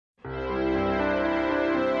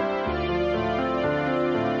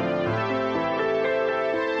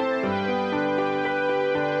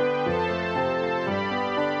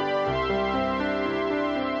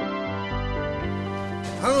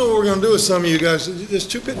know what we're going to do with some of you guys. There's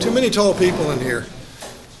too many tall people in here.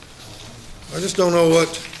 I just don't know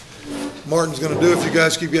what Martin's going to do if you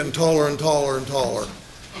guys keep getting taller and taller and taller.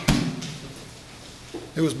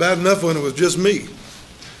 It was bad enough when it was just me.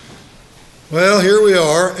 Well, here we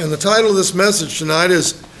are, and the title of this message tonight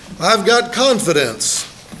is, I've Got Confidence.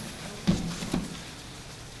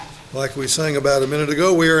 Like we sang about a minute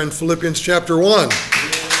ago, we are in Philippians chapter 1.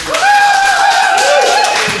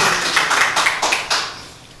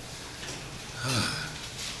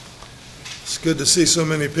 It's good to see so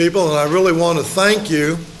many people, and I really want to thank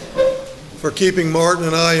you for keeping Martin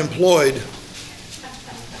and I employed.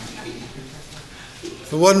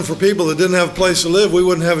 If it wasn't for people that didn't have a place to live, we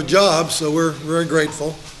wouldn't have a job, so we're very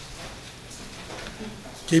grateful.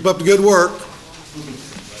 Keep up the good work.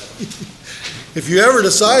 If you ever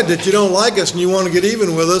decide that you don't like us and you want to get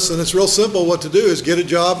even with us, and it's real simple, what to do is get a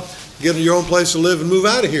job, get your own place to live, and move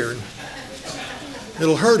out of here.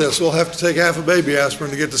 It'll hurt us. We'll have to take half a baby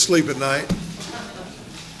aspirin to get to sleep at night.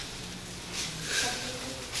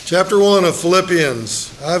 Chapter 1 of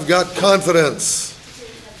Philippians. I've got confidence.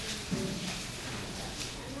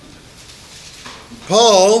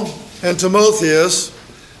 Paul and Timotheus,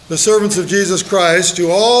 the servants of Jesus Christ, to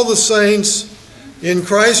all the saints in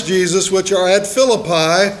Christ Jesus which are at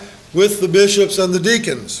Philippi with the bishops and the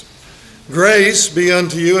deacons. Grace be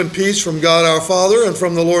unto you and peace from God our Father and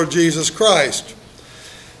from the Lord Jesus Christ.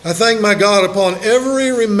 I thank my God upon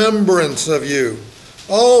every remembrance of you,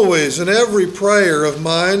 always in every prayer of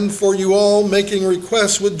mine for you all, making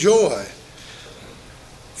requests with joy,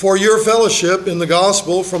 for your fellowship in the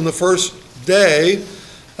gospel from the first day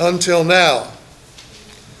until now.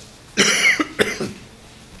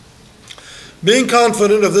 Being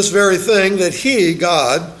confident of this very thing, that he,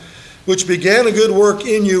 God, which began a good work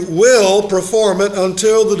in you, will perform it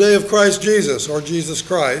until the day of Christ Jesus, or Jesus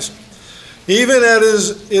Christ. Even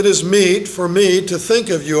as it is meet for me to think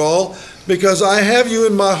of you all, because I have you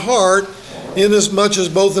in my heart, inasmuch as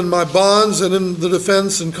both in my bonds and in the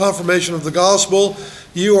defense and confirmation of the gospel,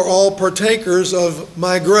 you are all partakers of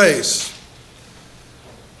my grace.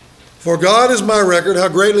 For God is my record, how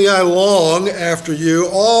greatly I long after you,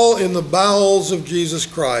 all in the bowels of Jesus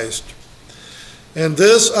Christ. And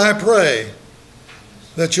this I pray,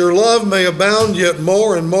 that your love may abound yet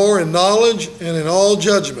more and more in knowledge and in all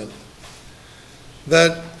judgment,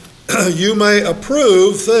 that you may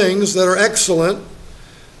approve things that are excellent,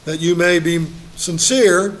 that you may be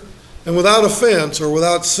sincere and without offense or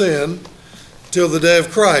without sin till the day of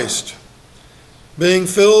Christ, being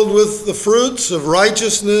filled with the fruits of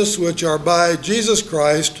righteousness which are by Jesus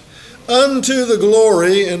Christ unto the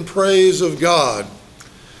glory and praise of God.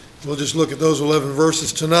 We'll just look at those 11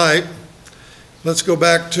 verses tonight. Let's go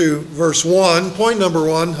back to verse 1. Point number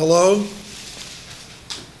 1. Hello?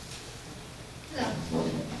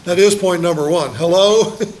 That is point number 1.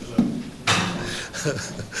 Hello?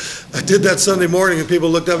 I did that Sunday morning and people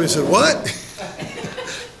looked up and said, what?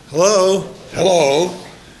 Hello? Hello?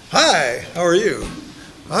 Hi, how are you?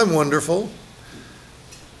 I'm wonderful.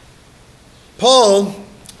 Paul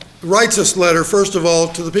writes this letter, first of all,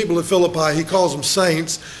 to the people at Philippi. He calls them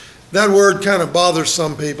saints. That word kind of bothers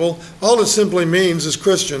some people. All it simply means is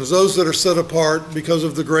Christians, those that are set apart because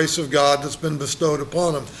of the grace of God that's been bestowed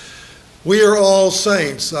upon them. We are all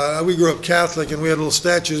saints. We grew up Catholic and we had little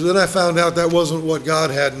statues. Then I found out that wasn't what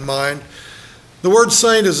God had in mind. The word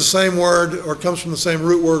saint is the same word, or comes from the same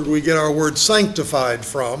root word we get our word sanctified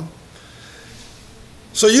from.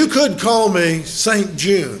 So you could call me Saint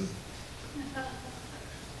June.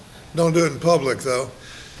 Don't do it in public, though.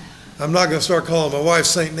 I'm not going to start calling my wife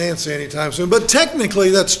Saint Nancy anytime soon. But technically,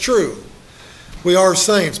 that's true. We are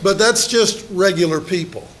saints, but that's just regular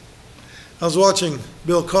people. I was watching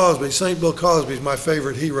Bill Cosby. St. Bill Cosby is my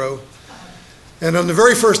favorite hero. And on the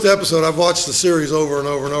very first episode, I've watched the series over and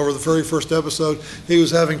over and over. The very first episode, he was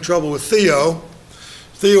having trouble with Theo.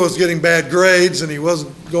 Theo was getting bad grades, and he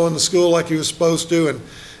wasn't going to school like he was supposed to. And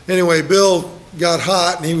anyway, Bill got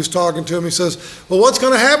hot, and he was talking to him. He says, well, what's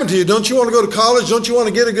going to happen to you? Don't you want to go to college? Don't you want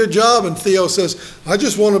to get a good job? And Theo says, I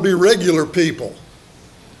just want to be regular people.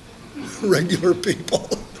 Regular people.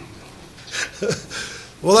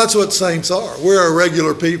 Well, that's what saints are. We're a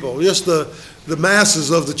regular people, just the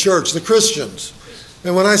masses of the church, the Christians.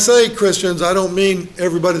 And when I say Christians, I don't mean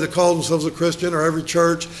everybody that calls themselves a Christian or every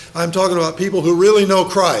church. I'm talking about people who really know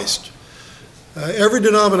Christ. Every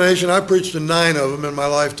denomination, I've preached to 9 of them in my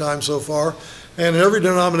lifetime so far, and in every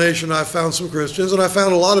denomination I've found some Christians, and I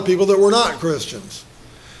found a lot of people that were not Christians.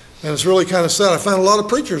 And it's really kind of sad. I found a lot of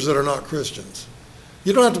preachers that are not Christians.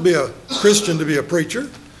 You don't have to be a Christian to be a preacher.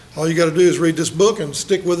 All you got to do is read this book and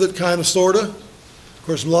stick with it, kind of, sort of. Of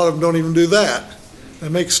course, a lot of them don't even do that. They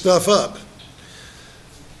make stuff up.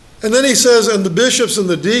 And then he says, and the bishops and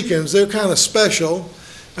the deacons, they're kind of special.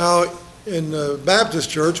 Now, in the Baptist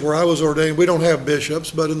church, where I was ordained, we don't have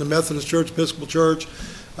bishops, but in the Methodist church, Episcopal church,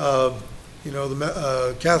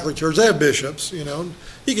 the Catholic church, they have bishops, You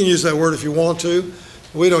can use that word if you want to.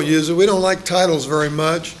 We don't use it. We don't like titles very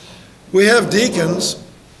much. We have deacons,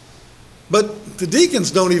 but the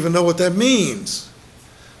deacons don't even know what that means.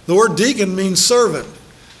 The word deacon means servant.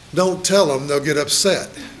 Don't tell them, they'll get upset.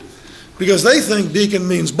 Because they think deacon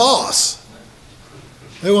means boss.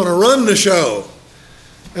 They want to run the show.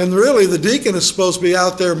 And really, the deacon is supposed to be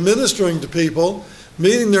out there ministering to people,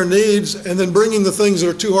 meeting their needs, and then bringing the things that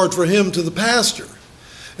are too hard for him to the pastor.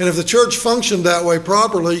 And if the church functioned that way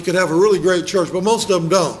properly, you could have a really great church, but most of them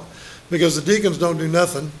don't, because the deacons don't do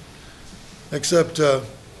nothing except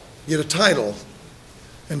get a title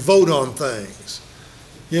and vote on things.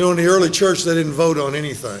 In the early church, they didn't vote on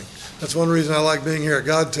anything. That's one reason I like being here at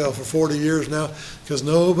GODTEL for 40 years now, because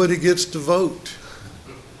nobody gets to vote.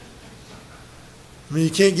 I mean, you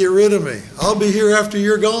can't get rid of me. I'll be here after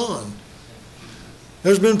you're gone.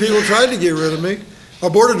 There's been people who tried to get rid of me. Our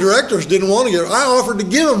board of directors didn't want to get it. I offered to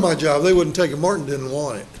give them my job. They wouldn't take it. Martin didn't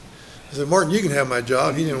want it. I said, Martin, you can have my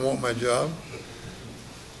job. He didn't want my job.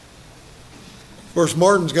 Of course,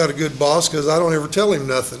 Martin's got a good boss because I don't ever tell him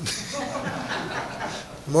nothing.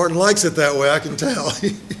 Martin likes it that way, I can tell.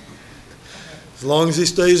 As long as he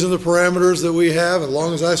stays in the parameters that we have, as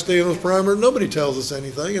long as I stay in those parameters, nobody tells us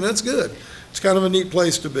anything, and that's good. It's kind of a neat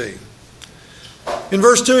place to be. In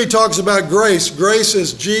verse 2, he talks about grace. Grace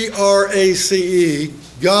is G-R-A-C-E,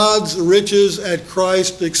 God's riches at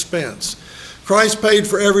Christ's expense. Christ paid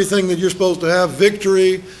for everything that you're supposed to have: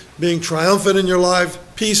 victory, being triumphant in your life,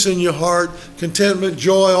 peace in your heart, contentment,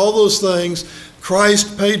 joy, all those things.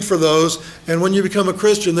 Christ paid for those, and when you become a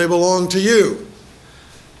Christian, they belong to you.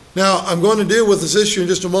 Now, I'm going to deal with this issue in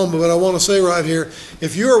just a moment, but I want to say right here,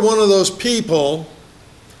 if you are one of those people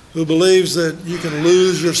who believes that you can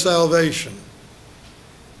lose your salvation,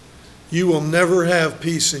 you will never have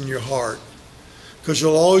peace in your heart, because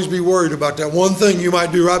you'll always be worried about that one thing you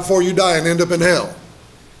might do right before you die and end up in hell.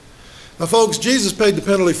 Now, folks, Jesus paid the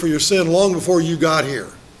penalty for your sin long before you got here.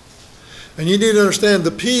 And you need to understand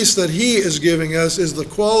the peace that he is giving us is the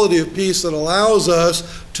quality of peace that allows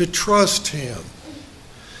us to trust him.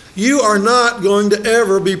 You are not going to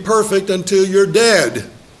ever be perfect until you're dead.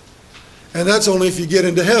 And that's only if you get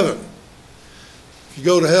into heaven. If you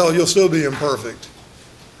go to hell, you'll still be imperfect.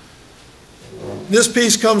 This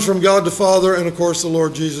peace comes from God the Father and, of course, the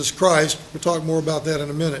Lord Jesus Christ. We'll talk more about that in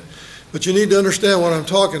a minute. But you need to understand what I'm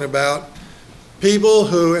talking about. People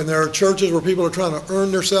who, and there are churches where people are trying to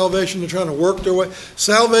earn their salvation, they're trying to work their way.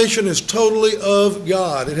 Salvation is totally of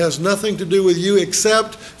God. It has nothing to do with you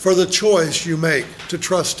except for the choice you make to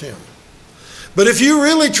trust him. But if you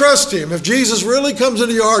really trust him, if Jesus really comes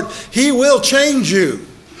into your heart, he will change you.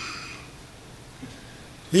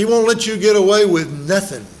 He won't let you get away with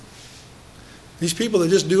nothing. These people that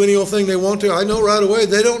just do any old thing they want to, I know right away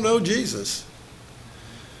they don't know Jesus.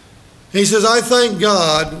 He says, I thank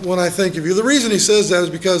God when I think of you. The reason he says that is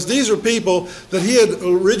because these are people that he had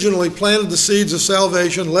originally planted the seeds of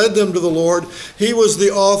salvation, led them to the Lord. He was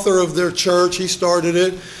the author of their church. He started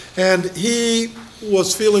it. And he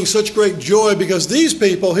was feeling such great joy because these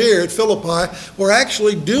people here at Philippi were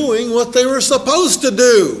actually doing what they were supposed to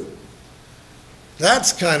do.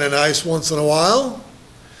 That's kind of nice once in a while.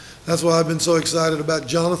 That's why I've been so excited about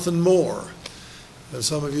Jonathan Moore. As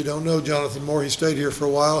some of you don't know Jonathan Moore, he stayed here for a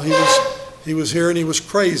while. He was here and he was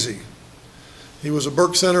crazy. He was a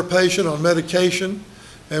Burke Center patient on medication,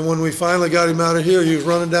 and when we finally got him out of here, he was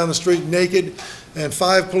running down the street naked, and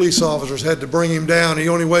 5 police officers had to bring him down. He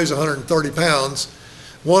only weighs 130 pounds.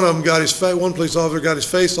 One of them one police officer got his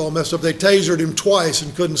face all messed up. They tasered him twice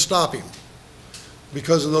and couldn't stop him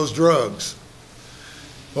because of those drugs.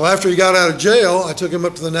 Well, after he got out of jail, I took him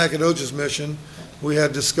up to the Nacogdoches mission. We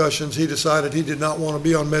had discussions. He decided he did not want to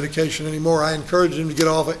be on medication anymore. I encouraged him to get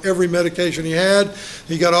off of every medication he had.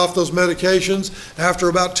 He got off those medications. After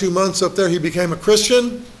about 2 months up there, he became a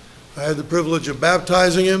Christian. I had the privilege of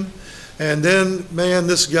baptizing him. And then, man,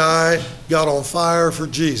 this guy got on fire for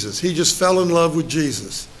Jesus. He just fell in love with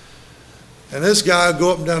Jesus. And this guy would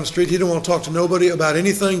go up and down the street. He didn't want to talk to nobody about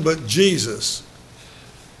anything but Jesus.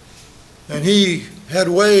 And he had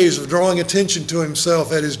ways of drawing attention to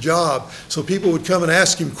himself at his job, so people would come and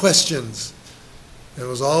ask him questions. And it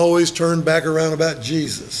was always turned back around about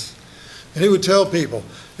Jesus. And he would tell people,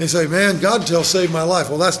 he'd say, man, GODTEL saved my life.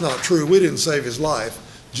 Well, that's not true. We didn't save his life.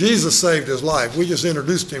 Jesus saved his life. We just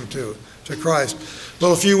introduced him to Christ.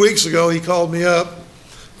 Well, a few weeks ago, he called me up.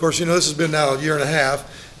 Of course, this has been now a year and a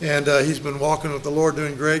half. And he's been walking with the Lord,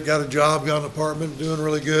 doing great, got a job, got an apartment, doing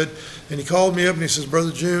really good. And he called me up and he says,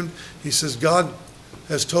 Brother June, he says, God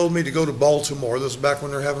has told me to go to Baltimore. This is back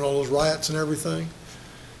when they're having all those riots and everything.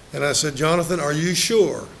 And I said, Jonathan, are you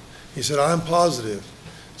sure? He said, I'm positive.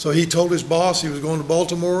 So he told his boss he was going to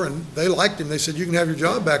Baltimore, and they liked him. They said, you can have your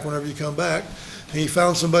job back whenever you come back. And he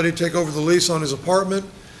found somebody to take over the lease on his apartment.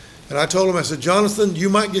 And I told him, I said, Jonathan, you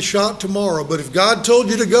might get shot tomorrow, but if God told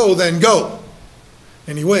you to go, then go.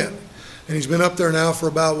 And he went. And he's been up there now for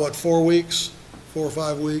about, 4 weeks, 4 or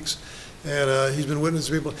 5 weeks. And he's been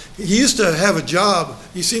witnessing people. He used to have a job.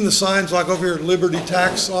 You've seen the signs like over here at Liberty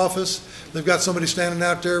Tax Office. They've got somebody standing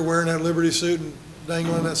out there wearing that Liberty suit and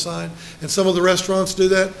dangling that sign. And some of the restaurants do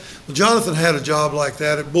that. Well, Jonathan had a job like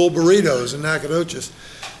that at Bull Burritos in Nacogdoches.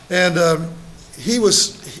 And he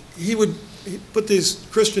would put this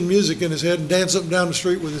Christian music in his head and dance up and down the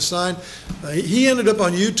street with his sign. He ended up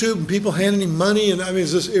on YouTube and people handing him money. And I mean,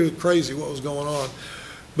 it was crazy what was going on.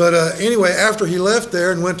 But anyway, after he left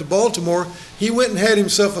there and went to Baltimore, he went and had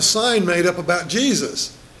himself a sign made up about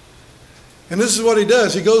Jesus. And this is what he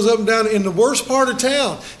does. He goes up and down in the worst part of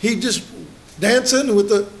town. He just dancing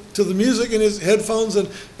to the music in his headphones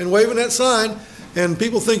and waving that sign. And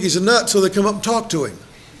people think he's a nut, so they come up and talk to him.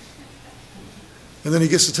 And then he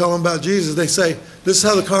gets to tell them about Jesus. They say, this is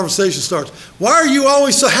how the conversation starts. Why are you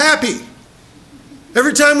always so happy?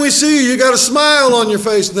 Every time we see you, you got a smile on your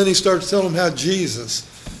face. And then he starts telling them how Jesus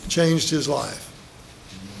changed his life,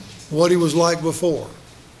 what he was like before.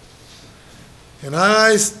 And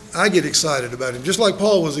I get excited about him, just like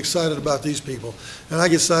Paul was excited about these people. And I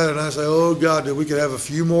get excited and I say, oh God, that we could have a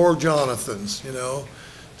few more Jonathans,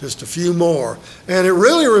 just a few more. And it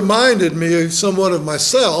really reminded me somewhat of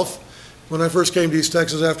myself when I first came to East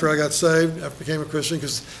Texas after I got saved, after I became a Christian,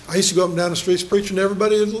 because I used to go up and down the streets preaching to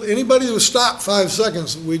everybody. Anybody that was stopped 5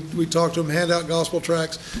 seconds, we'd talk to them, hand out gospel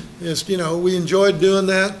tracts. Just, we enjoyed doing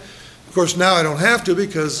that. Of course, now I don't have to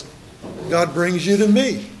because God brings you to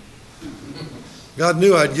me. God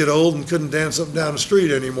knew I'd get old and couldn't dance up and down the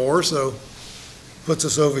street anymore, so puts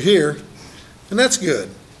us over here, and that's good.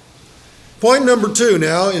 Point number 2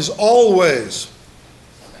 now is always.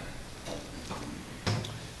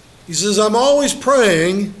 He says, I'm always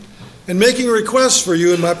praying and making requests for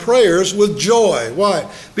you in my prayers with joy. Why?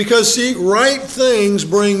 Because, see, right things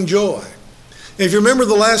bring joy. If you remember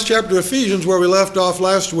the last chapter of Ephesians where we left off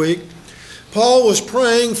last week, Paul was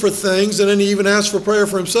praying for things, and then he even asked for prayer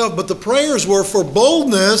for himself, but the prayers were for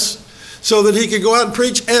boldness so that he could go out and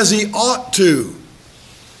preach as he ought to.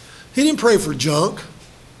 He didn't pray for junk,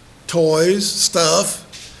 toys, stuff.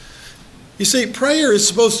 You see, prayer is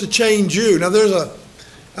supposed to change you. Now,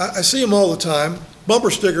 I see them all the time, bumper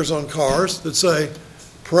stickers on cars that say,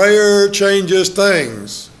 prayer changes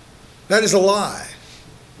things. That is a lie.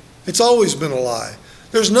 It's always been a lie.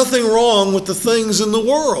 There's nothing wrong with the things in the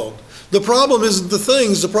world. The problem isn't the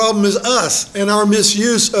things, the problem is us and our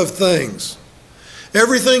misuse of things.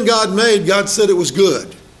 Everything God made, God said it was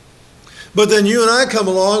good. But then you and I come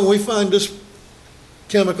along and we find this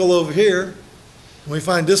chemical over here, and we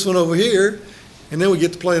find this one over here, and then we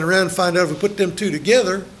get to playing around and find out if we put them two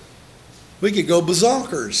together, we could go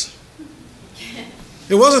bazonkers.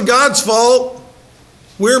 It wasn't God's fault.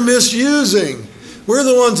 We're misusing. We're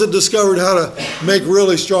the ones that discovered how to make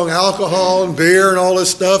really strong alcohol and beer and all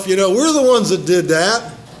this stuff. We're the ones that did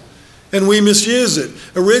that, and we misuse it.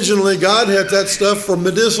 Originally, God had that stuff for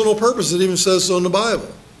medicinal purposes. It even says so in the Bible.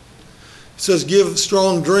 It says, give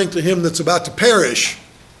strong drink to him that's about to perish.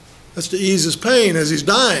 That's to ease his pain as he's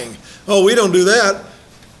dying. Oh, we don't do that.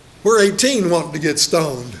 We're 18 wanting to get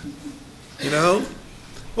stoned. Well,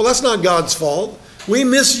 that's not God's fault. We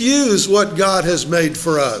misuse what God has made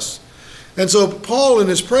for us. And so Paul in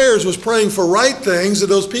his prayers was praying for right things, that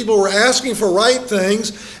those people were asking for right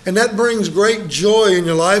things, and that brings great joy in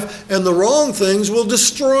your life, and the wrong things will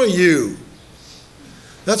destroy you.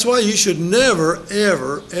 That's why you should never,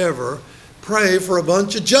 ever, ever pray for a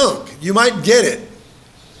bunch of junk. You might get it,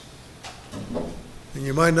 and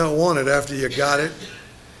you might not want it after you got it,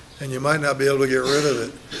 and you might not be able to get rid of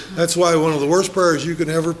it. That's why one of the worst prayers you can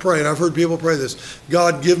ever pray, and I've heard people pray this,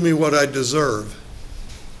 God, give me what I deserve.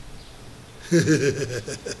 Do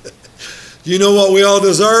you know what we all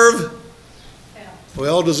deserve? Hell. We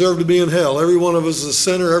all deserve to be in hell. Every one of us is a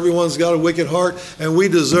sinner. Everyone's got a wicked heart, and we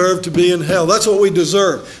deserve to be in hell. That's what we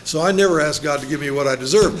deserve. So I never ask God to give me what I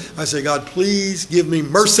deserve. I say, God, please give me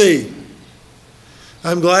mercy.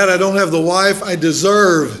 I'm glad I don't have the wife I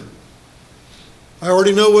deserve. I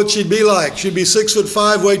already know what she'd be like. She'd be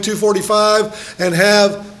 6'5", weigh 245, and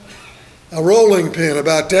have a rolling pin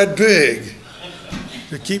about that big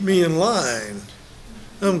to keep me in line.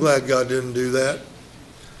 I'm glad God didn't do that.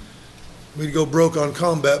 we'd go broke on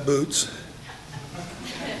combat boots.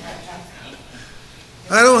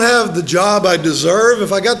 I don't have the job I deserve.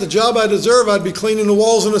 If I got the job I deserve, I'd be cleaning the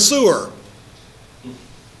walls in a sewer.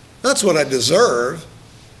 That's what I deserve.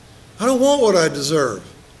 I don't want what I deserve.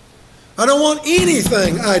 I don't want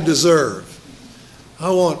anything I deserve. I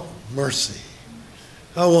want mercy.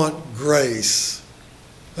 I want grace.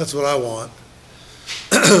 That's what I want.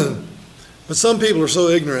 But some people are so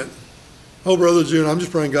ignorant. Oh, Brother June, I'm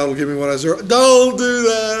just praying God will give me what I deserve. Don't do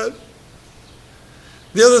that.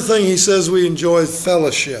 The other thing he says we enjoy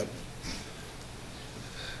fellowship.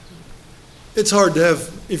 It's hard to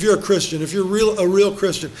have, if you're a Christian, if you're a real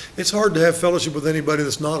Christian, it's hard to have fellowship with anybody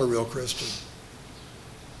that's not a real Christian.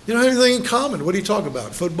 You don't have anything in common. What do you talk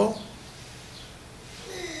about? Football?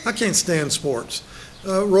 I can't stand sports.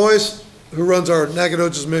 Royce, who runs our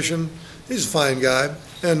Nacogdoches mission, he's a fine guy,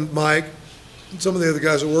 and Mike, and some of the other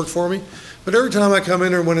guys that work for me. But every time I come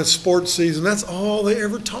in there when it's sports season, that's all they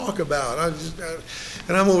ever talk about.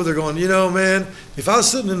 And I'm over there going, you know, man, if I was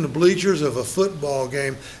sitting in the bleachers of a football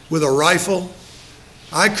game with a rifle,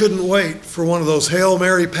 I couldn't wait for one of those Hail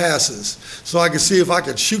Mary passes so I could see if I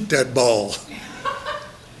could shoot that ball.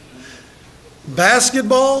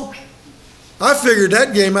 Basketball, I figured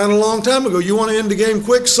that game out a long time ago. You want to end the game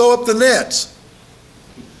quick, sew up the nets.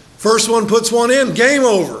 First one puts one in, game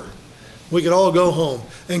over. We could all go home.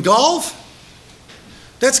 And golf?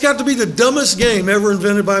 That's got to be the dumbest game ever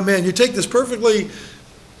invented by man. You take this perfectly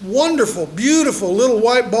wonderful, beautiful little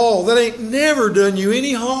white ball that ain't never done you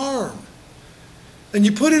any harm, and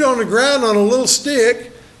you put it on the ground on a little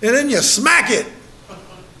stick, and then you smack it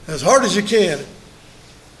as hard as you can.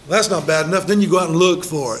 Well, that's not bad enough. Then you go out and look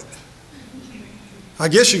for it. I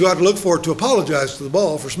guess you go out and look for it to apologize to the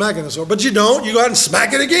ball for smacking it so hard, but you don't. You go out and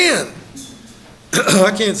smack it again.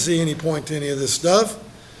 I can't see any point to any of this stuff.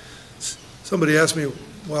 Somebody asked me a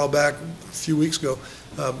while back, a few weeks ago,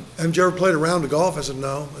 haven't you ever played a round of golf? I said,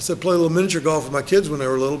 no. I said, play a little miniature golf with my kids when they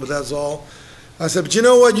were little, but that's all. I said, but you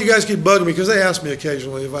know what? You guys keep bugging me, because they ask me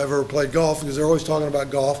occasionally if I've ever played golf, because they're always talking about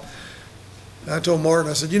golf. And I told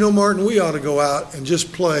Martin, I said, you know, Martin, we ought to go out and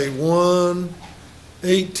just play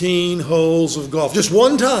 18 holes of golf, just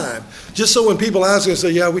one time, just so when people ask us, I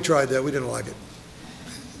say, yeah, we tried that. We didn't like it.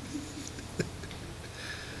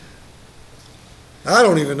 I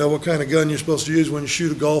don't even know what kind of gun you're supposed to use when you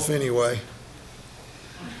shoot a golf anyway.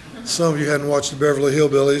 Some of you hadn't watched the Beverly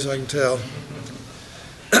Hillbillies, I can tell.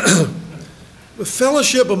 The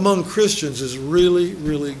fellowship among Christians is really,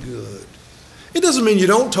 really good. It doesn't mean you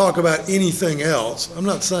don't talk about anything else. I'm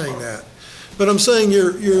not saying that. But I'm saying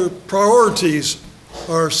your priorities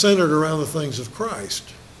are centered around the things of Christ.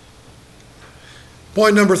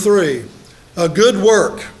 Point number 3, a good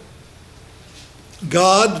work.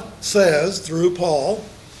 God says through Paul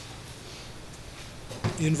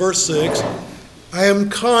in verse 6, I am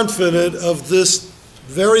confident of this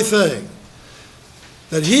very thing,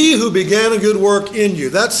 that he who began a good work in you,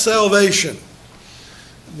 that's salvation.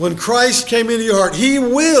 When Christ came into your heart, he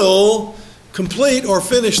will complete or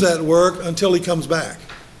finish that work until he comes back.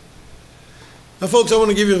 Now, folks, I want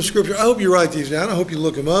to give you some scripture. I hope you write these down. I hope you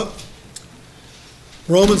look them up.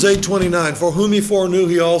 Romans 8:29, for whom he foreknew,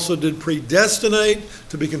 he also did predestinate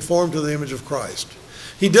to be conformed to the image of Christ.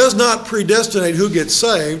 He does not predestinate who gets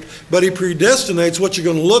saved, but he predestinates what you're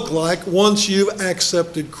going to look like once you've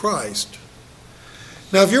accepted Christ.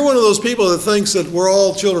 Now, if you're one of those people that thinks that we're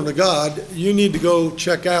all children of God, you need to go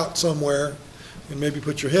check out somewhere and maybe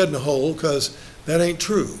put your head in a hole, because that ain't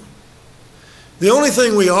true. The only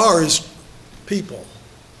thing we are is people.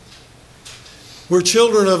 We're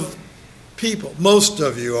children of people. Most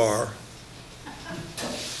of you are.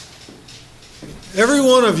 Every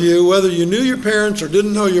one of you, whether you knew your parents or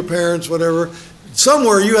didn't know your parents, whatever,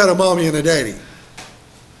 somewhere you had a mommy and a daddy.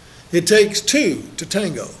 It takes two to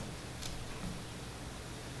tango.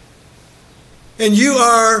 And you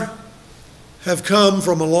have come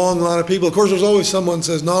from a long line of people. Of course, there's always someone who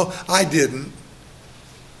says, no, I didn't.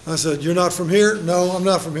 I said, you're not from here? No, I'm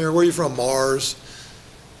not from here. Where are you from? Mars.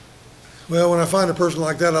 Well, when I find a person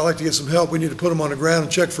like that, I like to get some help. We need to put them on the ground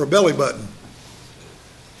and check for a belly button.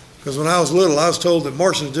 Because when I was little, I was told that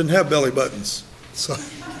Martians didn't have belly buttons. So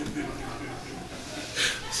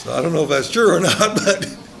I don't know if that's true or not,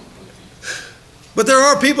 but there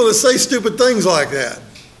are people that say stupid things like that.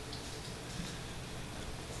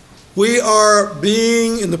 We are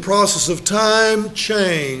being, in the process of time,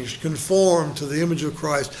 changed, conformed to the image of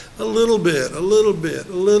Christ a little bit,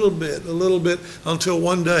 until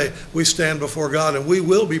one day we stand before God, and we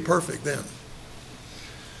will be perfect then.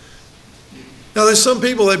 Now, there's some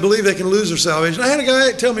people, they believe they can lose their salvation. I had a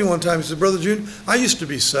guy tell me one time, he said, Brother June, I used to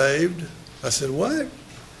be saved. I said, what?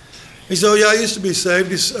 He said, oh yeah, I used to be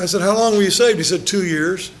saved. I said, how long were you saved? He said, 2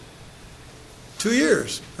 years. 2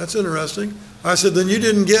 years. That's interesting. I said, then you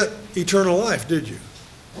didn't get eternal life, did you?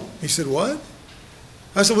 He said, what?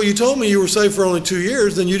 I said, well, you told me you were saved for only 2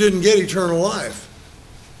 years, then you didn't get eternal life.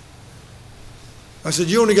 I said,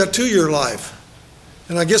 you only got 2-year life.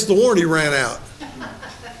 And I guess the warranty ran out.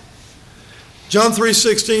 John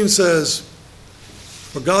 3:16 says,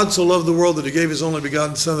 for God so loved the world that he gave his only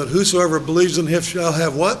begotten Son, that whosoever believes in him shall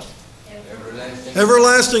have what? Everlasting.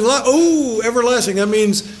 Everlasting life. Oh, everlasting. That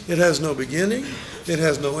means it has no beginning, it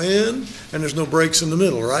has no end, and there's no breaks in the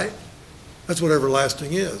middle, right? That's what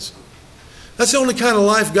everlasting is. That's the only kind of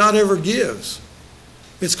life God ever gives.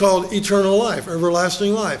 It's called eternal life,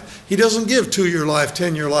 everlasting life. He doesn't give 2-year life,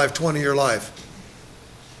 10-year life, 20-year life.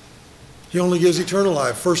 He only gives eternal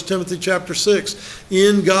life. 1 Timothy chapter 6,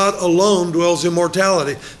 in God alone dwells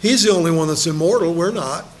immortality. He's the only one that's immortal. We're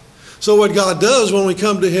not. So what God does when we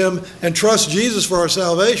come to him and trust Jesus for our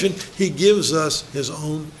salvation, he gives us his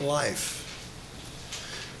own life.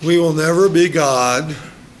 We will never be God.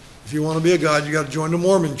 If you want to be a God, you got to join the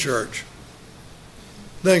Mormon church.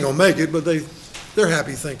 They ain't going to make it, but they're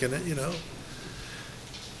happy thinking it, you know.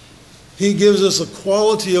 He gives us a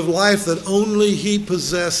quality of life that only he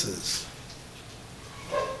possesses.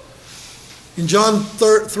 In John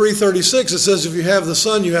 3:36, it says, if you have the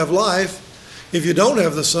Son, you have life. If you don't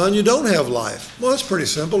have the Son, you don't have life. Well, that's pretty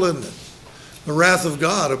simple, isn't it? The wrath of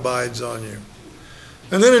God abides on you.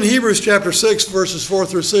 And then in Hebrews chapter 6, verses 4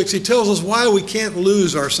 through 6, he tells us why we can't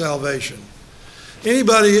lose our salvation.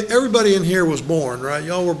 Everybody in here was born, right?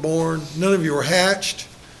 Y'all were born. None of you were hatched.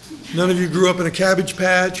 None of you grew up in a cabbage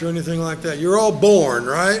patch or anything like that. You're all born,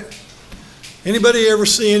 right? Anybody ever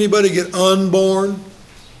see anybody get unborn?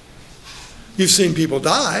 You've seen people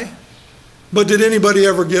die, but did anybody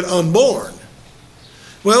ever get unborn?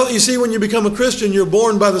 Well, you see, when you become a Christian, you're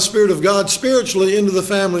born by the Spirit of God spiritually into the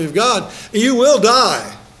family of God. And you will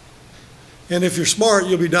die. And if you're smart,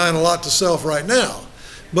 you'll be dying a lot to self right now.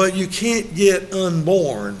 But you can't get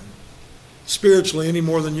unborn spiritually any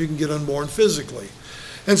more than you can get unborn physically.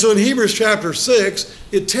 And so in Hebrews chapter 6,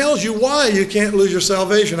 it tells you why you can't lose your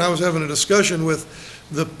salvation. I was having a discussion with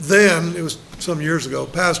it was some years ago,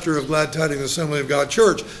 pastor of Glad Tidings Assembly of God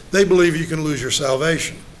Church. They believe you can lose your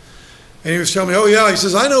salvation. And he was telling me, oh yeah, he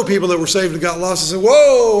says, I know people that were saved and got lost. I said,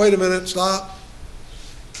 whoa, wait a minute, stop.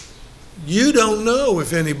 You don't know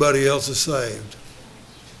if anybody else is saved.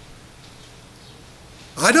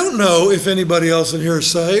 I don't know if anybody else in here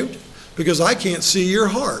is saved because I can't see your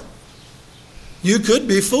heart. You could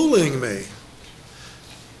be fooling me.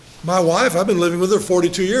 My wife, I've been living with her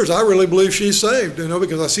 42 years. I really believe she's saved,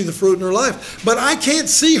 because I see the fruit in her life. But I can't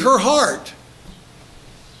see her heart.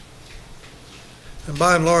 And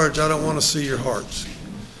by and large, I don't want to see your hearts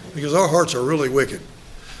because our hearts are really wicked.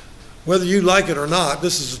 Whether you like it or not,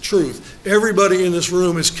 this is the truth. Everybody in this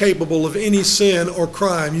room is capable of any sin or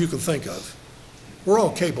crime you can think of. We're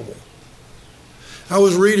all capable. I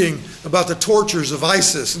was reading about the tortures of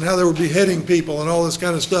ISIS and how they were beheading people and all this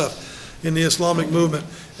kind of stuff in the Islamic movement.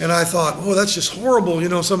 And I thought, oh, that's just horrible,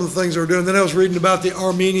 some of the things they were doing. Then I was reading about the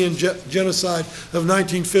Armenian genocide of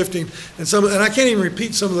 1915. And I can't even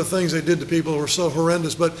repeat some of the things they did to people that were so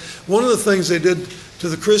horrendous. But one of the things they did to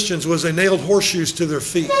the Christians was they nailed horseshoes to their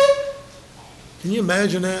feet. Can you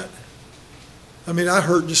imagine that? I mean, I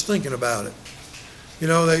hurt just thinking about it.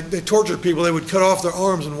 They tortured people. They would cut off their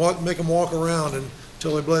arms and make them walk around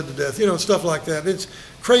until they bled to death. Stuff like that. It's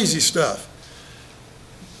crazy stuff.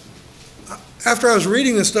 After I was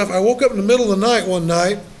reading this stuff, I woke up in the middle of the night one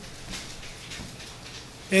night,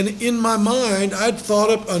 and in my mind, I'd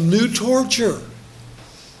thought up a new torture.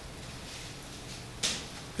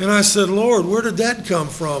 And I said, Lord, where did that come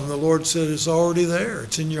from? The Lord said, it's already there.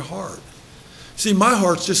 It's in your heart. See, my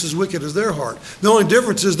heart's just as wicked as their heart. The only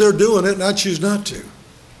difference is they're doing it and I choose not to.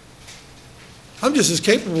 I'm just as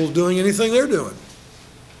capable of doing anything they're doing.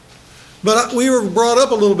 But we were brought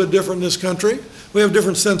up a little bit different in this country. We have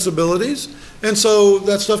different sensibilities. And so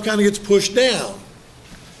that stuff kind of gets pushed down.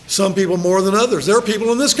 Some people more than others. There are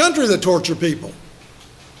people in this country that torture people.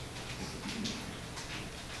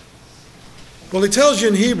 Well, he tells you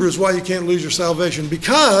in Hebrews why you can't lose your salvation.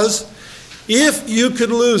 Because if you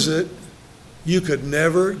could lose it, you could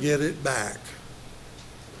never get it back.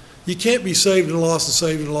 You can't be saved and lost and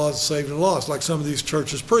saved and lost and saved and lost like some of these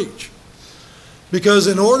churches preach. Because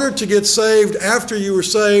in order to get saved after you were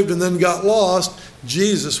saved and then got lost,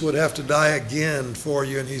 Jesus would have to die again for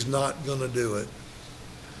you, and he's not going to do it.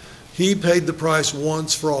 He paid the price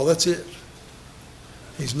once for all. That's it.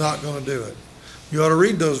 He's not going to do it. You ought to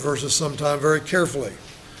read those verses sometime very carefully.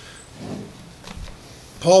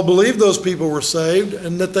 Paul believed those people were saved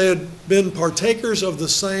and that they had been partakers of the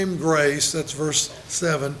same grace, that's verse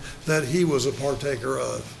 7, that he was a partaker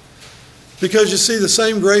of. Because you see, the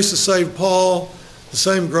same grace that saved Paul, the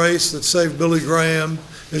same grace that saved Billy Graham,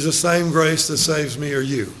 is the same grace that saves me or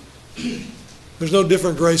you. There's no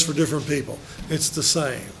different grace for different people. It's the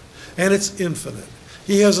same. And it's infinite.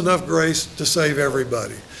 He has enough grace to save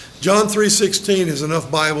everybody. John 3:16 is enough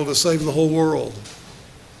Bible to save the whole world.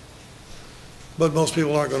 But most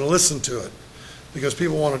people aren't going to listen to it because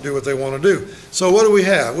people want to do what they want to do. So what do we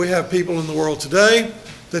have? We have people in the world today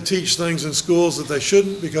that teach things in schools that they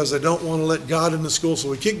shouldn't because they don't want to let God in the school. So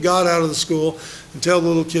we kick God out of the school and tell the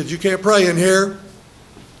little kids, you can't pray in here.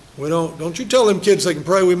 Don't you tell them kids they can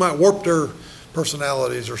pray. We might warp their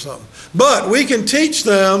personalities or something. But we can teach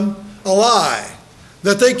them a lie,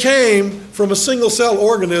 that they came from a single-cell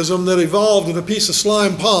organism that evolved in a piece of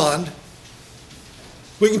slime pond.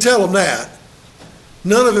 We can tell them that.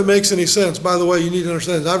 None of it makes any sense. By the way, you need to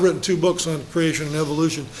understand, I've written 2 books on creation and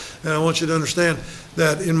evolution, and I want you to understand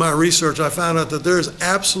that in my research I found out that there is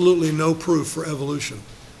absolutely no proof for evolution.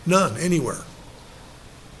 None, anywhere.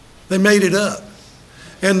 They made it up.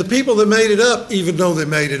 And the people that made it up even know they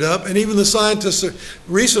made it up, and even the scientists,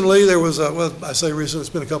 recently there was I say recently, it's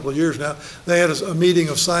been a couple of years now, they had a meeting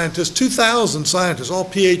of scientists, 2,000 scientists, all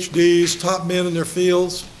PhDs, top men in their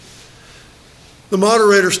fields. The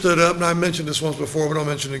moderator stood up, and I mentioned this once before, but I'll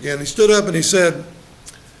mention it again. He stood up and he said,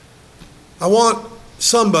 I want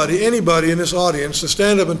somebody, anybody in this audience to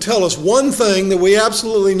stand up and tell us one thing that we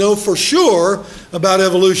absolutely know for sure about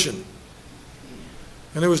evolution.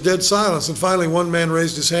 And there was dead silence. And finally, one man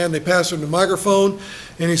raised his hand. They passed him the microphone,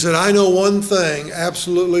 and he said, I know one thing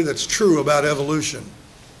absolutely that's true about evolution.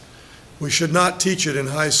 We should not teach it in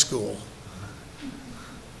high school.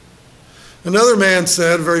 Another man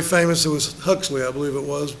said, very famous, it was Huxley, I believe it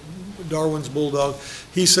was, Darwin's bulldog.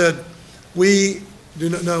 He said, no,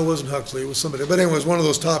 it wasn't Huxley, it was somebody. But anyway, it was one of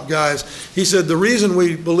those top guys. He said, the reason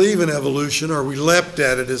we believe in evolution, or we leapt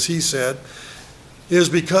at it, as he said, is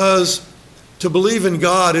because to believe in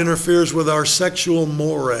God interferes with our sexual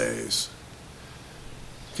mores.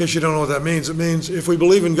 In case you don't know what that means, it means if we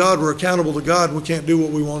believe in God, we're accountable to God, and we can't do what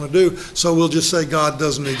we want to do, so we'll just say God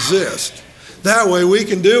doesn't exist. That way we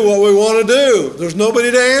can do what we want to do. There's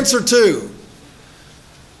nobody to answer to.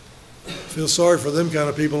 I feel sorry for them kind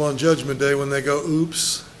of people on Judgment Day when they go,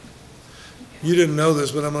 oops. You didn't know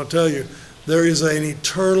this, but I'm going to tell you, there is an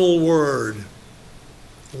eternal word.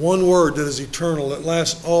 One word that is eternal, that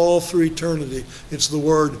lasts all through eternity. It's the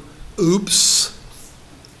word oops.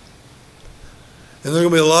 And there are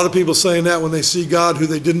going to be a lot of people saying that when they see God who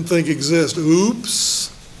they didn't think exist. Oops.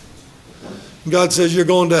 God says you're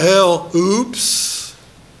going to hell. Oops.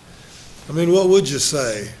 I mean, what would you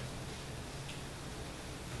say?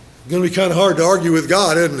 It's going to be kind of hard to argue with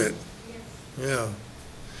God, isn't it? Yeah.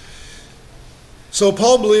 So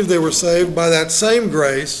Paul believed they were saved by that same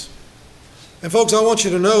grace. And folks, I want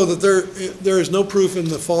you to know that there is no proof in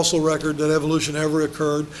the fossil record that evolution ever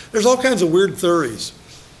occurred. There's all kinds of weird theories.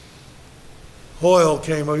 Hoyle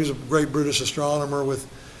came up, he's a great British astronomer, with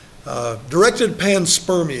directed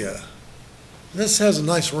panspermia. This has a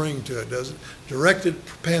nice ring to it, doesn't it? Directed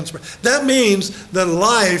panspermia. That means that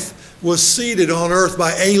life was seeded on Earth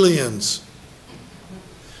by aliens.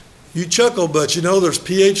 You chuckle, but you know there's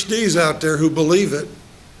PhDs out there who believe it.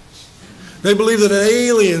 They believe that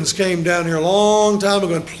aliens came down here a long time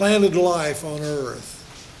ago and planted life on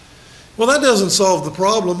Earth. Well, that doesn't solve the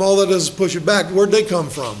problem. All that does is push it back. Where'd they come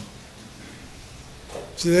from?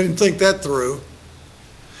 See, they didn't think that through.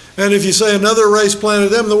 And if you say another race planted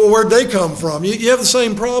them, well, where'd they come from? You have the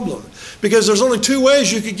same problem. Because there's only 2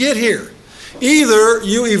 ways you could get here. Either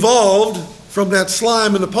you evolved from that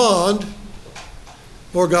slime in the pond,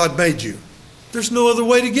 or God made you. There's no other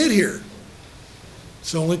way to get here.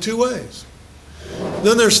 It's only 2 ways.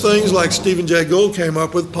 Then there's things like Stephen Jay Gould came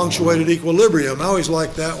up with, punctuated equilibrium. I always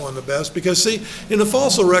like that one the best because, see, in the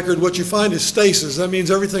fossil record, what you find is stasis. That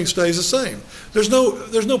means everything stays the same. There's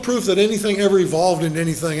no proof that anything ever evolved into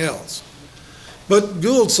anything else. But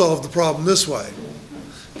Gould solved the problem this way.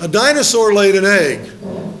 A dinosaur laid an egg.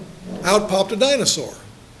 Out popped a dinosaur.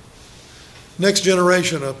 Next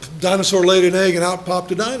generation, a dinosaur laid an egg and out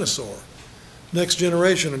popped a dinosaur. Next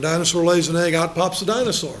generation, a dinosaur lays an egg, out pops a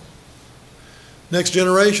dinosaur. Next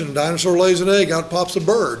generation, a dinosaur lays an egg, out pops a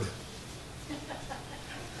bird.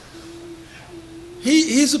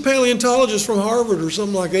 He's a paleontologist from Harvard or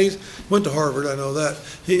something like that. He went to Harvard, I know that.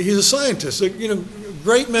 He's a scientist,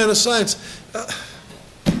 great man of science.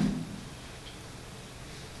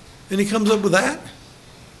 And he comes up with that?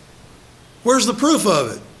 Where's the proof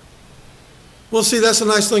of it? Well, see, that's the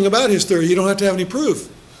nice thing about his theory. You don't have to have any proof.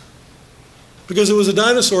 Because it was a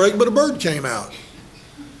dinosaur egg, but a bird came out.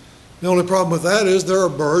 The only problem with that is there are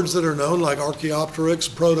birds that are known, like Archaeopteryx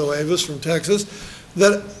protoavis from Texas,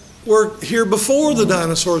 that were here before the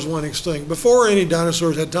dinosaurs went extinct, before any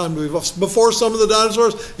dinosaurs had time to evolve, before some of the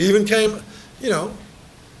dinosaurs even came,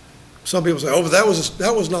 some people say, oh, but that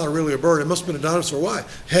was not really a bird. It must have been a dinosaur. Why?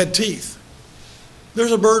 Had teeth. There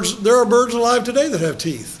are birds alive today that have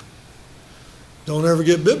teeth. Don't ever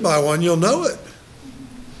get bit by one, you'll know it.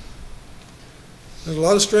 There's a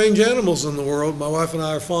lot of strange animals in the world. My wife and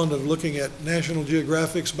I are fond of looking at National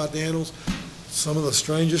Geographics about the animals. Some of the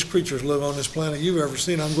strangest creatures live on this planet you've ever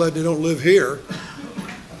seen. I'm glad they don't live here.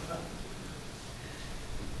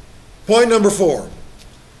 Point number 4,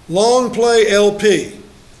 long play LP.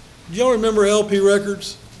 Do y'all remember LP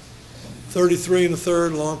records? 33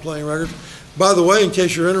 1/3 long playing records. By the way, in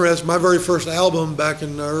case you're interested, my very first album back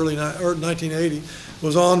in early 1980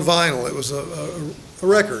 was on vinyl. It was a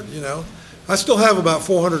record, I still have about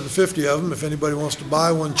 450 of them if anybody wants to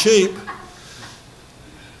buy one cheap.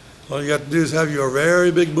 All you got to do is have you a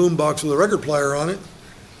very big boom box with a record player on it.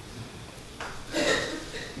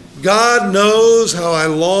 God knows how I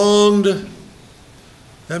longed.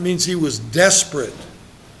 That means he was desperate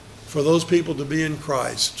for those people to be in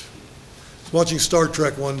Christ. I was watching Star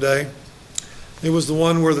Trek one day. It was the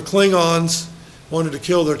one where the Klingons wanted to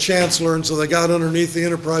kill their chancellor, and so they got underneath the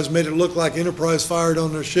Enterprise, made it look like Enterprise fired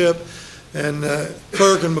on their ship. And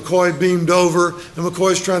Kirk and McCoy beamed over, and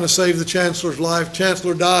McCoy's trying to save the Chancellor's life.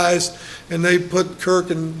 Chancellor dies, and they put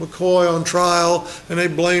Kirk and McCoy on trial, and they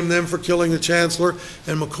blame them for killing the Chancellor.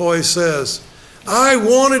 And McCoy says, I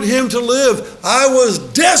wanted him to live. I was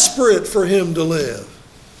desperate for him to live.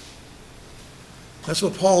 That's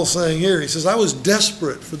what Paul's saying here. He says, I was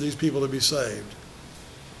desperate for these people to be saved.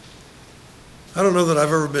 I don't know that I've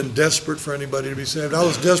ever been desperate for anybody to be saved. I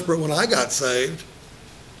was desperate when I got saved.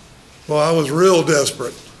 Well, I was real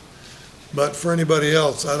desperate. But for anybody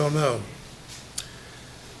else, I don't know.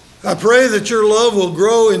 I pray that your love will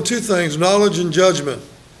grow in 2 things, knowledge and judgment.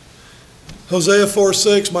 Hosea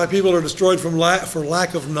 4:6, my people are destroyed for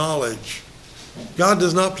lack of knowledge. God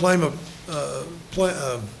does not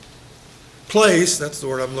place, that's the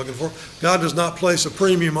word I'm looking for, God does not place a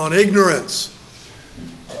premium on ignorance.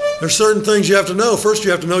 There's certain things you have to know. First,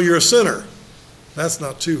 you have to know you're a sinner. That's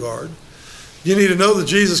not too hard. You need to know that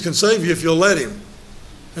Jesus can save you if you'll let him.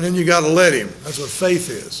 And then you got to let him. That's what faith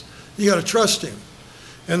is. You got to trust him.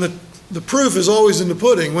 And the proof is always in the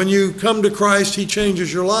pudding. When you come to Christ, he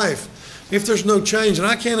changes your life. If there's no change, and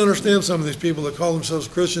I can't understand some of these people that call themselves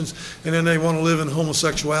Christians and then they want to live in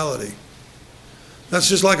homosexuality. That's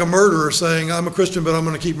just like a murderer saying, I'm a Christian, but I'm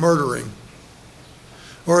going to keep murdering.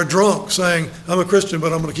 Or a drunk saying, I'm a Christian,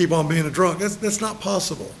 but I'm going to keep on being a drunk. That's not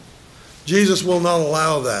possible. Jesus will not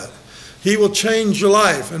allow that. He will change your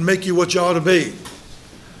life and make you what you ought to be.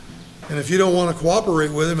 And if you don't want to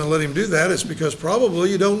cooperate with him and let him do that, it's because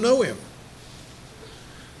probably you don't know him.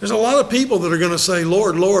 There's a lot of people that are going to say,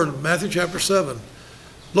 Lord, Lord, Matthew chapter 7.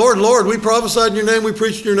 Lord, Lord, we prophesied in your name, we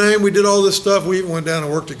preached in your name, we did all this stuff, we even went down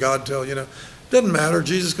and worked at GODTEL, Doesn't matter.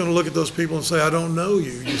 Jesus is going to look at those people and say, I don't know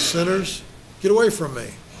you, you sinners. Get away from me.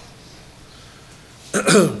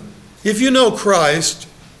 If you know Christ,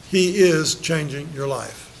 he is changing your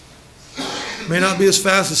life. May not be as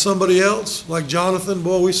fast as somebody else, like Jonathan.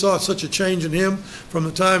 Boy, we saw such a change in him from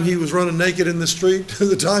the time he was running naked in the street to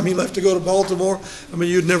the time he left to go to Baltimore. I mean,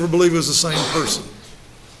 you'd never believe it was the same person.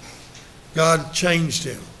 God changed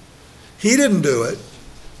him. He didn't do it.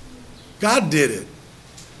 God did it.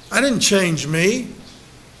 I didn't change me.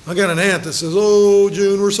 I got an aunt that says, oh,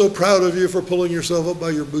 June, we're so proud of you for pulling yourself up by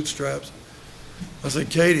your bootstraps. I said,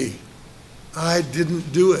 Katie, I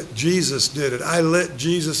didn't do it. Jesus did it. I let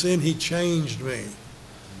Jesus in. He changed me.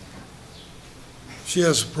 She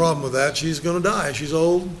has a problem with that. She's going to die. She's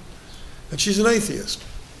old, and she's an atheist.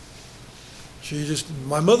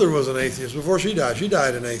 My mother was an atheist before she died. She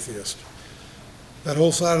died an atheist. That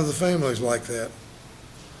whole side of the family is like that.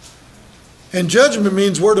 And judgment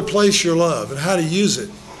means where to place your love and how to use it.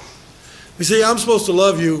 You see, I'm supposed to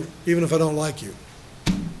love you even if I don't like you.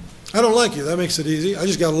 I don't like you. That makes it easy. I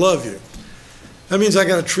just got to love you. That means I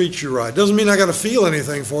got to treat you right. Doesn't mean I got to feel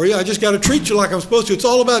anything for you. I just got to treat you like I'm supposed to. It's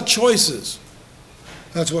all about choices.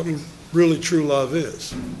 That's what really true love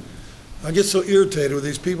is. I get so irritated with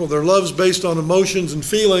these people. Their love's based on emotions and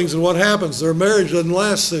feelings, and what happens? Their marriage doesn't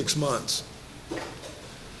last 6 months.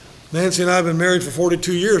 Nancy and I have been married for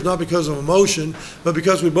 42 years, not because of emotion, but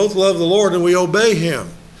because we both love the Lord and we obey him.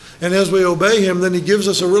 And as we obey him, then he gives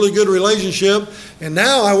us a really good relationship. And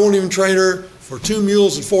now I won't even trade her for 2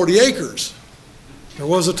 mules and 40 acres. There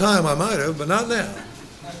was a time I might have, but not now.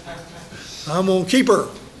 I'm going to keep her.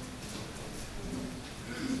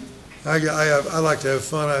 I like to have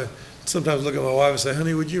fun. I sometimes look at my wife and say,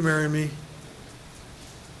 honey, would you marry me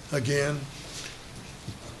again?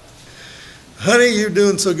 Honey, you're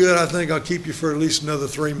doing so good, I think I'll keep you for at least another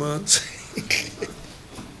 3 months.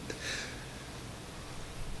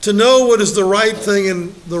 To know what is the right thing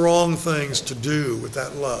and the wrong things to do with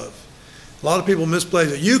that love. A lot of people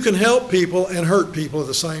misplace it. You can help people and hurt people at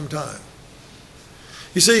the same time.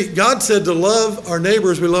 You see, God said to love our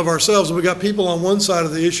neighbors, we love ourselves, and we got people on one side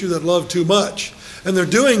of the issue that love too much. And they're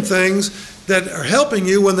doing things that are helping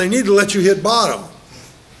you when they need to let you hit bottom.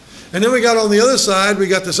 And then we got on the other side, we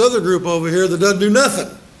got this other group over here that doesn't do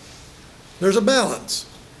nothing. There's a balance.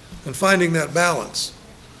 And finding that balance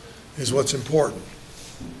is what's important.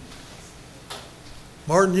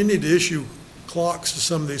 Martin, you need to issue clocks to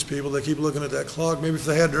some of these people. They keep looking at that clock. Maybe if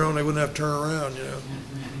they had their own, they wouldn't have to turn around, you know.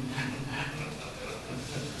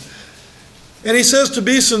 And he says to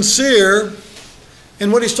be sincere,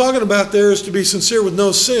 and what he's talking about there is to be sincere with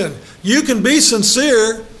no sin. You can be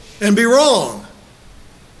sincere and be wrong.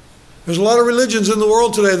 There's a lot of religions in the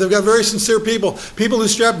world today. They've got very sincere people. People who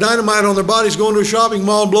strap dynamite on their bodies, go into a shopping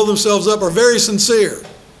mall and blow themselves up are very sincere.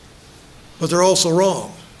 But they're also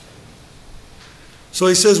wrong. So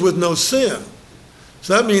he says with no sin.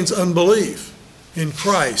 So that means unbelief in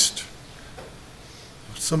Christ.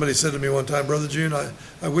 Somebody said to me one time, Brother June,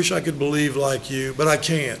 I wish I could believe like you, but I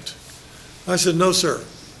can't. I said, no, sir.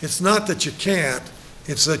 It's not that you can't,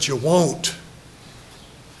 it's that you won't.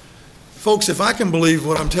 Folks, if I can believe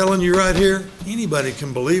what I'm telling you right here, anybody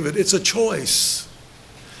can believe it. It's a choice.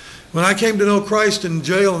 When I came to know Christ in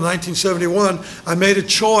jail in 1971, I made a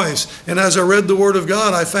choice. And as I read the Word of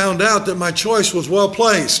God, I found out that my choice was well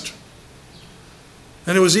placed.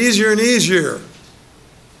 And it was easier and easier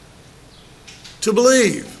to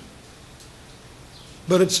believe.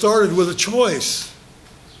 But it started with a choice.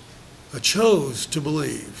 I chose to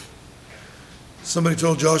believe. Somebody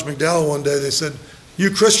told Josh McDowell one day, they said, you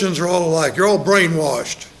Christians are all alike. You're all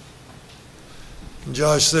brainwashed. And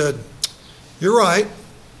Josh said, you're right.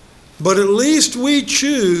 But at least we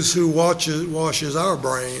choose who washes our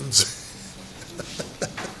brains.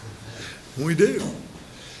 We do.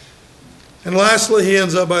 And lastly, he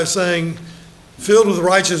ends up by saying, filled with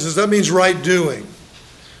righteousness, that means right doing.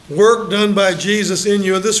 Work done by Jesus in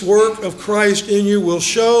you. And this work of Christ in you will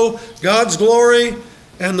show God's glory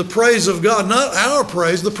and the praise of God. Not our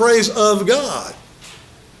praise, the praise of God.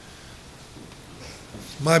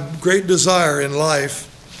 My great desire in life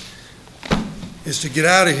is to get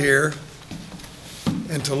out of here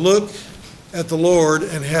and to look at the Lord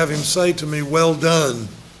and have him say to me, well done.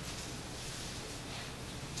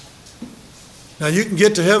 Now you can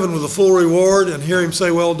get to heaven with a full reward and hear him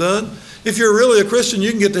say, well done. If you're really a Christian,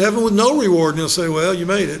 you can get to heaven with no reward and he'll say, well, you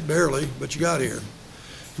made it, barely, but you got here.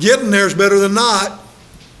 Getting there is better than not.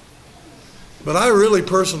 But I really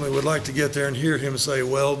personally would like to get there and hear him say,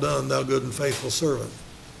 well done, thou good and faithful servant.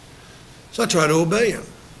 So I try to obey him.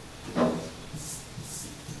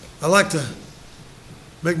 I like to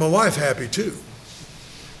make my wife happy too.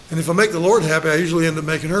 And if I make the Lord happy, I usually end up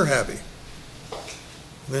making her happy.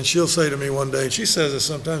 And then she'll say to me one day, and she says this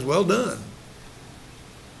sometimes, well done.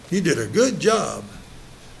 You did a good job.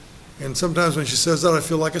 And sometimes when she says that, I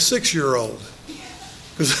feel like a 6-year-old.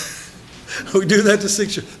 Because we do that to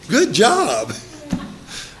 6-year-olds. Good job.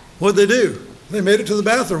 What'd they do? They made it to the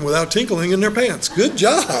bathroom without tinkling in their pants. Good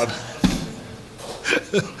job.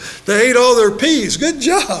 They ate all their peas. Good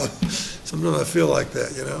job. Sometimes I feel like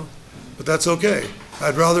that, you know. But that's okay.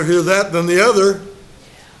 I'd rather hear that than the other.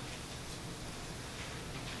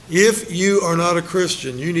 If you are not a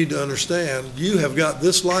Christian, you need to understand you have got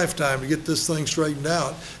this lifetime to get this thing straightened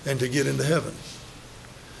out and to get into heaven.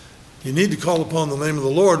 You need to call upon the name of the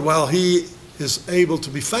Lord while he is able to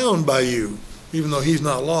be found by you. Even though he's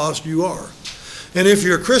not lost, you are. And if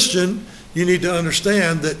you're a Christian, you need to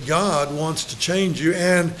understand that God wants to change you.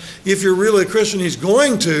 And if you're really a Christian, he's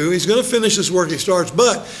going to finish this work he starts,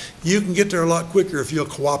 but you can get there a lot quicker if you'll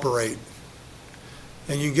cooperate.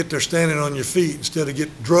 And you can get there standing on your feet instead of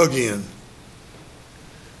get drug in.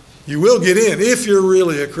 You will get in if you're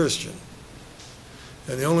really a Christian.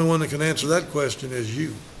 And the only one that can answer that question is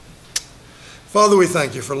you. Father, we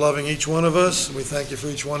thank you for loving each one of us. We thank you for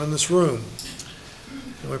each one in this room.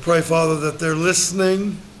 And we pray, Father, that they're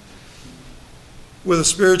listening with a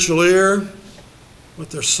spiritual ear, with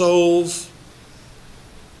their souls,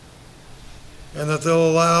 and that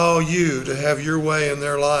they'll allow you to have your way in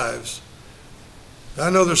their lives. I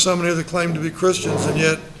know there's some here that claim to be Christians, and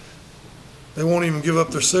yet they won't even give up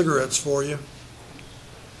their cigarettes for you.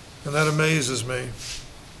 And that amazes me.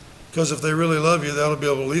 Because if they really love you, they'll be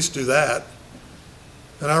able to at least do that.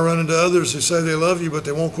 And I run into others who say they love you, but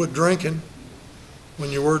they won't quit drinking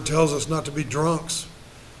when your word tells us not to be drunks.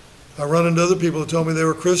 I run into other people who tell me they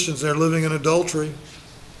were Christians. They're living in adultery.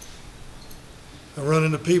 I run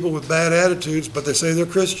into people with bad attitudes, but they say they're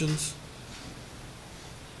Christians.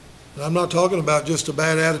 And I'm not talking about just a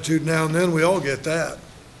bad attitude now and then. We all get that.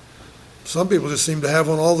 Some people just seem to have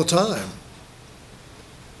one all the time.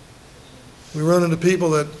 We run into people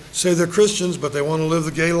that say they're Christians, but they want to live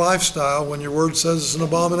the gay lifestyle when your word says it's an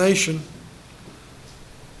abomination.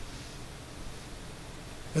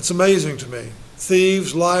 It's amazing to me.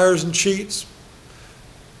 Thieves, liars, and cheats.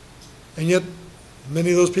 And yet, many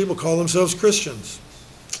of those people call themselves Christians.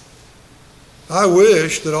 I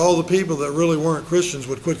wish that all the people that really weren't Christians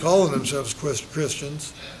would quit calling themselves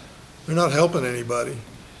Christians. They're not helping anybody.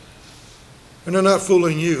 And they're not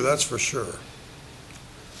fooling you, that's for sure.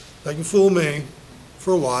 They can fool me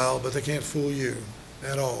for a while, but they can't fool you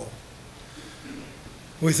at all.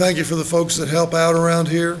 We thank you for the folks that help out around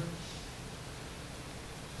here.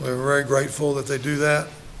 We're very grateful that they do that,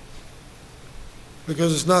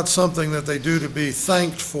 because it's not something that they do to be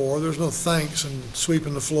thanked for. There's no thanks in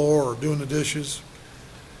sweeping the floor or doing the dishes.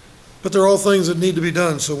 But they're all things that need to be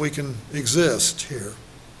done so we can exist here.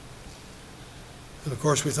 And of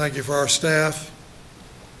course, we thank you for our staff.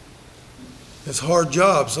 It's a hard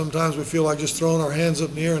job. Sometimes we feel like just throwing our hands up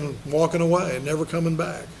in the air and walking away and never coming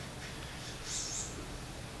back.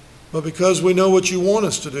 But because we know what you want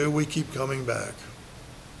us to do, we keep coming back.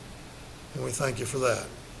 And we thank you for that.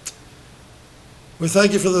 We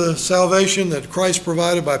thank you for the salvation that Christ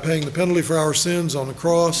provided by paying the penalty for our sins on the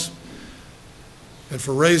cross, and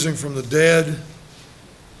for raising from the dead.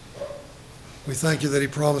 We thank you that he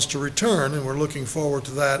promised to return, and we're looking forward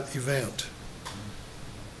to that event.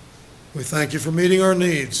 We thank you for meeting our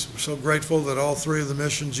needs. We're so grateful that all three of the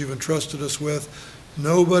missions you've entrusted us with,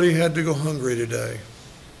 nobody had to go hungry today.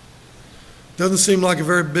 Doesn't seem like a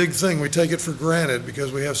very big thing. We take it for granted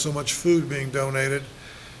because we have so much food being donated.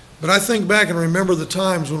 But I think back and remember the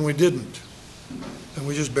times when we didn't, and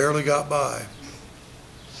we just barely got by.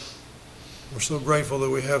 We're so grateful that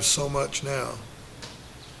we have so much now.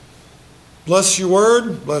 Bless your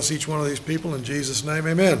word. Bless each one of these people. In Jesus' name,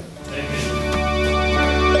 amen. Amen.